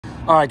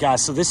All right,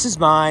 guys, so this is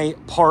my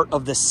part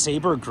of the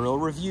Saber grill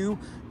review.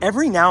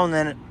 Every now and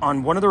then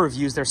on one of the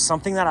reviews, there's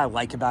something that I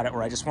like about it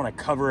where I just want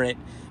to cover it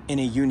in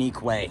a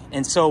unique way.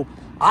 And so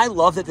I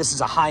love that this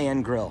is a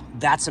high-end grill.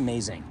 That's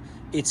amazing.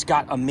 It's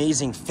got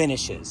amazing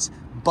finishes.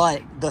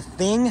 But the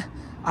thing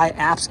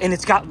and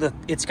it's got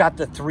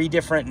the 3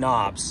 different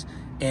knobs,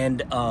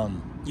 and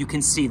you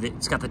can see that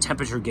it's got the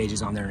temperature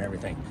gauges on there and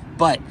everything.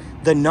 But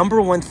the number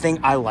one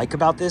thing I like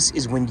about this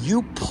is when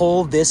you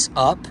pull this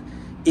up,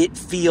 it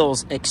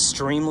feels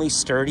extremely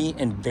sturdy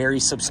and very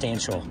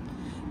substantial.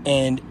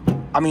 And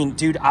I mean,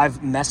 dude,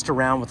 I've messed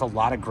around with a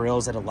lot of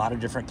grills at a lot of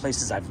different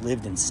places I've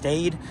lived and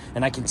stayed,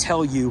 and I can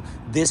tell you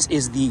this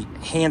is the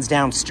hands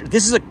down,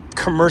 this is a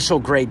commercial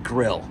grade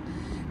grill.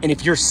 And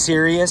if you're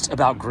serious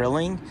about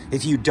grilling,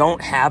 if you don't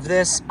have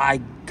this,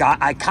 I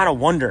kind of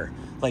wonder,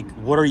 like,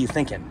 what are you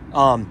thinking?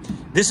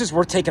 This is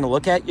worth taking a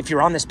look at. If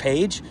you're on this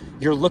page,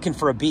 you're looking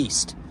for a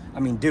beast.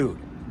 I mean, dude,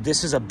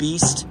 this is a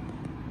beast,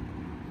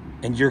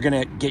 and you're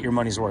gonna get your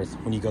money's worth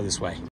when you go this way.